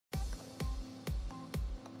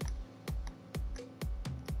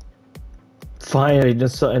Finally, done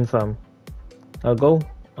something, fam. Now go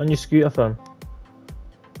on your scooter, fam.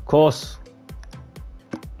 Of course.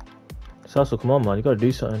 CELSO, come on, man. You gotta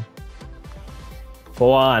do something.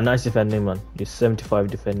 Oh, nice defending, man. You're 75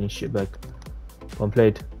 defending, shitbag. One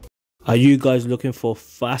played. Are you guys looking for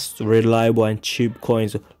fast, reliable, and cheap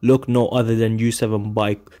coins? Look no other than U7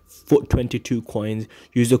 buy FUT 22 coins.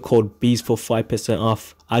 Use the code BEES for 5%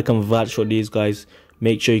 off. I can vouch for these guys.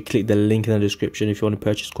 Make sure you click the link in the description if you want to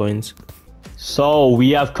purchase coins. So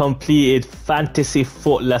we have completed fantasy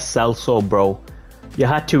footless CELSO, bro. You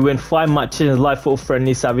had to win 5 matches in live foot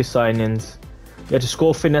friendly savvy signings. You had to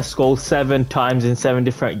score finesse goals 7 times in 7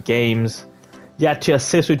 different games. You had to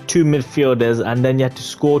assist with 2 midfielders, and then you had to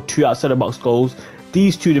score 2 outside the box goals.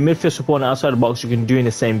 These 2, the midfield support and outside the box, you can do in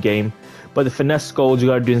the same game. But the finesse goals you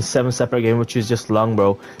gotta do in 7 separate games, which is just long,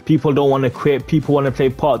 bro. People don't want to quit. People want to play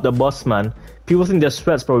part the bus, man. People think they're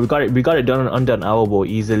sweats, bro. We got it done in under an hour, bro.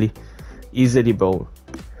 Easily, bro.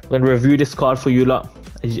 I'm gonna review this card for you lot.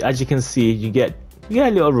 As you can see, you get a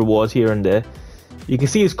little rewards here and there. You can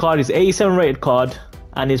see his card is 87 rated card,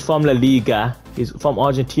 and he's from La Liga. He's from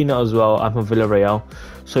Argentina as well. I'm from Villarreal,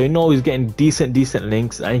 so you know he's getting decent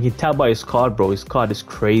links, and you can tell by his card, bro. His card is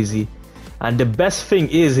crazy, and the best thing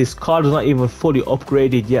is his card is not even fully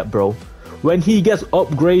upgraded yet, bro. When he gets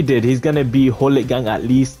upgraded, he's gonna be Hooligan at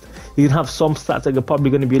least. He's gonna have some stats that are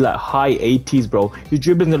probably gonna be like high 80s, bro. His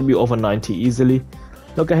dribbling gonna be over 90 easily.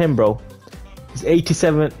 Look at him, bro. He's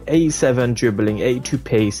 87 dribbling, 82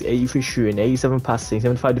 pace, 83 shooting, 87 passing,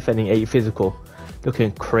 75 defending, 80 physical.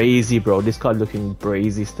 Looking crazy, bro. This card looking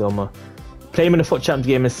brazy still, man. Play him in the FUT Champs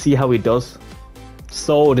game and see how he does.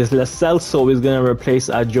 So this CELSO is gonna replace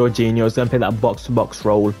Jorginho. He's gonna play that box-to-box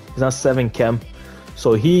role. He's not 7 chem,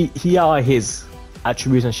 so he are his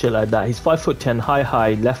attributes and shit like that. He's 5'10",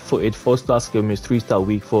 high, left-footed, 4-star skill moves, 3-star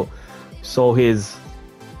weak foot. So his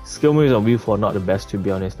skill moves on weak foot are not the best, to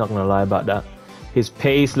be honest. Not gonna lie about that. His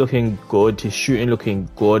pace looking good. His shooting looking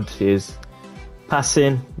good. His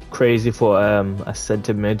passing crazy for a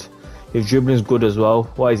centre mid. His dribbling is good as well.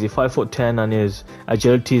 Why is he 5'10", and his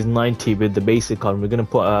agility is 90 with the basic on? We're gonna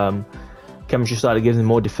put chemistry star that gives him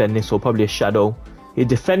more defending, so probably a shadow. His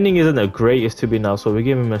defending isn't the greatest to be now, so we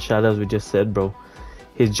give him a shadow as we just said, bro.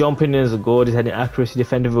 His jumping is good. His heading accuracy,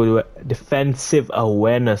 defensive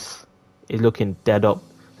awareness is looking dead up.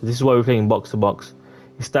 So this is why we're playing box to box.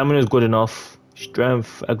 His stamina is good enough.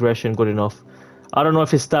 Strength, aggression, good enough. I don't know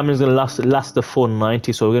if his stamina is gonna last the full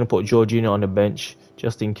 90, so we're gonna put Jorginho on the bench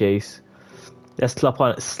just in case. Let's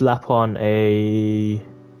slap on a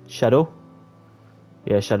shadow.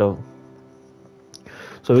 Yeah, shadow.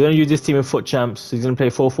 So we're gonna use this team in FUT Champs. He's gonna play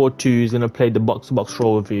 4-4-2. He's gonna play the box-to-box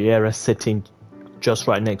role with Vieira sitting just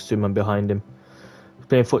right next to him and behind him. He's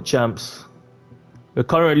playing FUT Champs. We're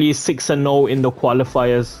currently 6-0 in the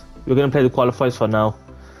qualifiers. We're gonna play the qualifiers for now.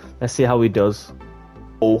 Let's see how he does.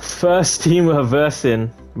 Oh, first team we're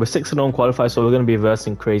versing. We're 6-0 in qualifiers, so we're gonna be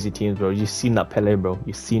versing crazy teams, bro. You've seen that Pele, bro.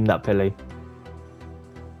 You've seen that Pele.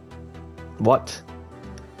 What?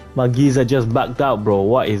 My geezer just backed out, bro.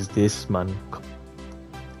 What is this, man?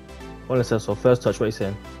 Well, let's so first touch. What are you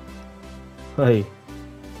saying? Hey,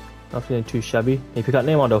 not feeling too shabby. Can you pick out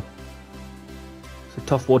Neymar though? It's a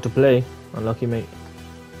tough ball to play. Unlucky, mate.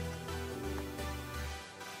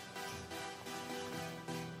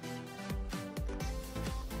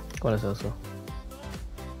 Go on, let's also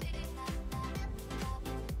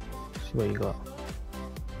see what you got.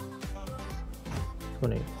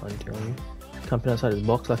 20 on you. Camping outside his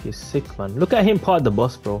box like he's sick, man. Look at him part the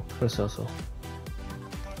bus, bro. Let's also.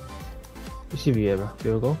 You see Vieira.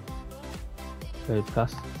 Here we go. Very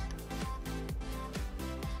pass.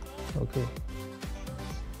 Okay.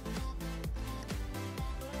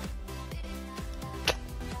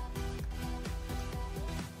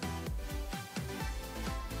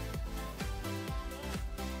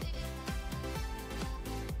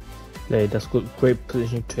 Play, that's good. Great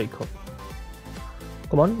position to take up.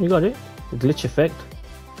 Come on, you got it. The glitch effect.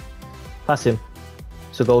 Pass him.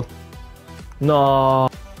 It's a goal. No.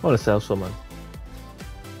 What a CELSO, man.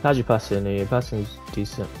 How'd you pass in? Your passing is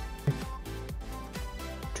decent.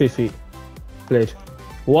 3 feet. Played.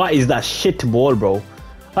 What is that shit ball, bro?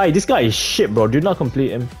 Hey, this guy is shit, bro. Do not complete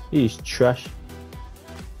him. He is trash.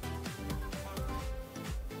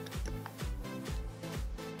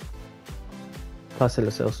 Pass it,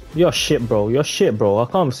 CELSO. You're shit, bro. You're shit, bro. I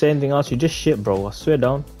can't say anything else. You're just shit, bro. I swear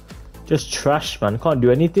down. Just trash, man. Can't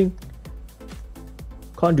do anything.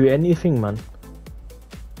 Can't do anything, man.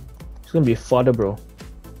 It's gonna be fodder, bro.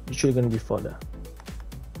 Literally gonna be fodder.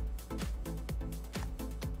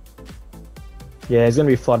 Yeah, it's gonna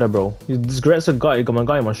be fodder, bro. This Gretzer got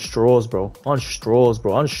him on straws, bro. On straws,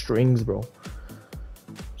 bro. On strings, bro.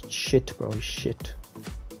 shit, bro. He's shit.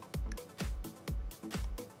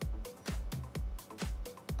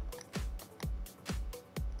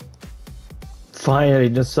 Finally,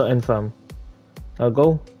 just something, fam. I'll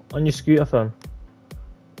go on your scooter, fam.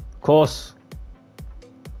 Of course.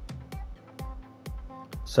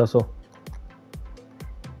 CELSO.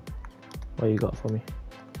 What you got for me?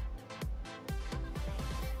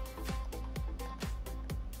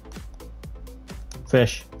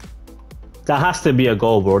 Finish. That has to be a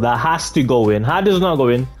goal, bro. That has to go in. How does it not go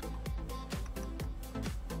in?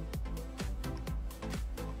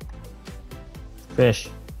 Finish.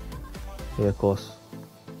 Yeah, of course.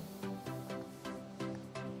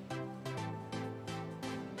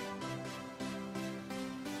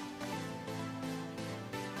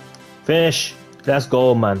 Finish. Let's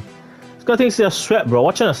go, man. This guy thinks he's a sweat, bro.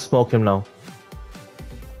 Watch him smoke him now.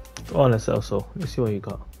 Go on, let's also. Let's see what you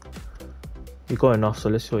got. You're going off, so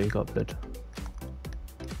let's see what you got, blood.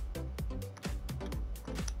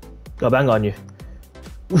 Got bang on you.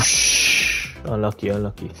 Whoosh. Unlucky,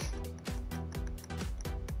 unlucky.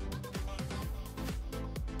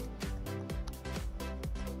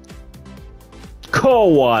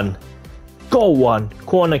 Go on. Go on.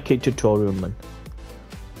 Corner kick tutorial, man.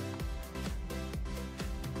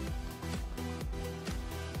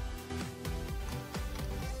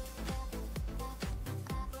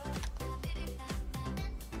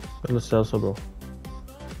 Let's CELSO, bro.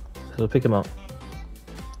 So pick him out.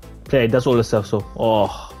 Play, that's all the CELSO.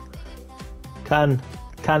 Oh. Can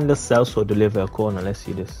the CELSO deliver a corner? Let's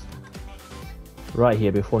see this. Right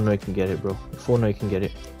here before Noy can get it, bro. Before Noy can get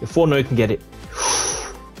it. Before Noy can get it.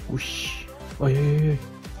 Whoosh. Oh, yeah.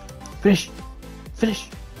 Finish. Finish.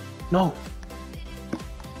 No.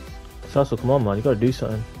 CELSO, come on, man. You gotta do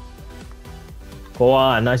something. Oh,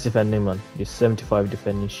 wow. Nice defending, man. You're 75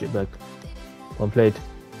 defending shit back. One played.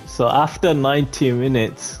 So after 90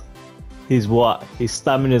 minutes, his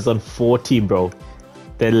stamina is on 40, bro.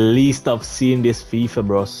 The least I've seen this FIFA,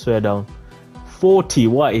 bro. Swear down. 40,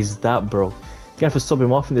 what is that, bro? You have to stop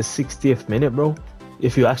him off in the 60th minute, bro.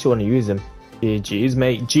 If you actually want to use him. GG's,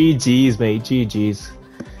 mate. GG's, mate. GG's.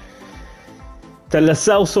 The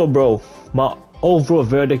CELSO, bro. My overall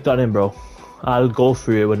verdict on him, bro. I'll go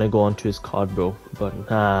through it when I go onto his card, bro. But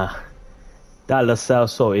nah. That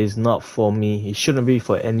CELSO is not for me. It shouldn't be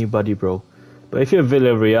for anybody, bro. But if you're a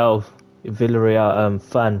Villarreal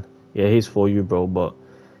fan, yeah, he's for you, bro. But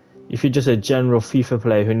if you're just a general FIFA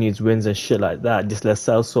player who needs wins and shit like that, this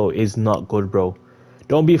CELSO is not good, bro.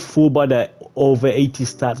 Don't be fooled by the over 80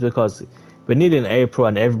 stats, because we're nearly in April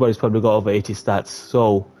and everybody's probably got over 80 stats.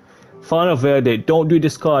 So, final verdict, don't do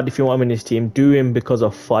this card if you want him in this team. Do him because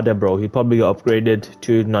of fodder, bro. He probably got upgraded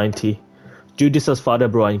to 90. Do this as fodder,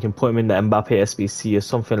 bro, and you can put him in the Mbappe SBC or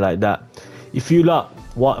something like that. If you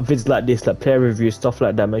want vids like this, like player reviews, stuff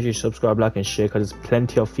like that, make sure you subscribe, like, and share, because there's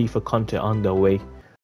plenty of FIFA content on the way.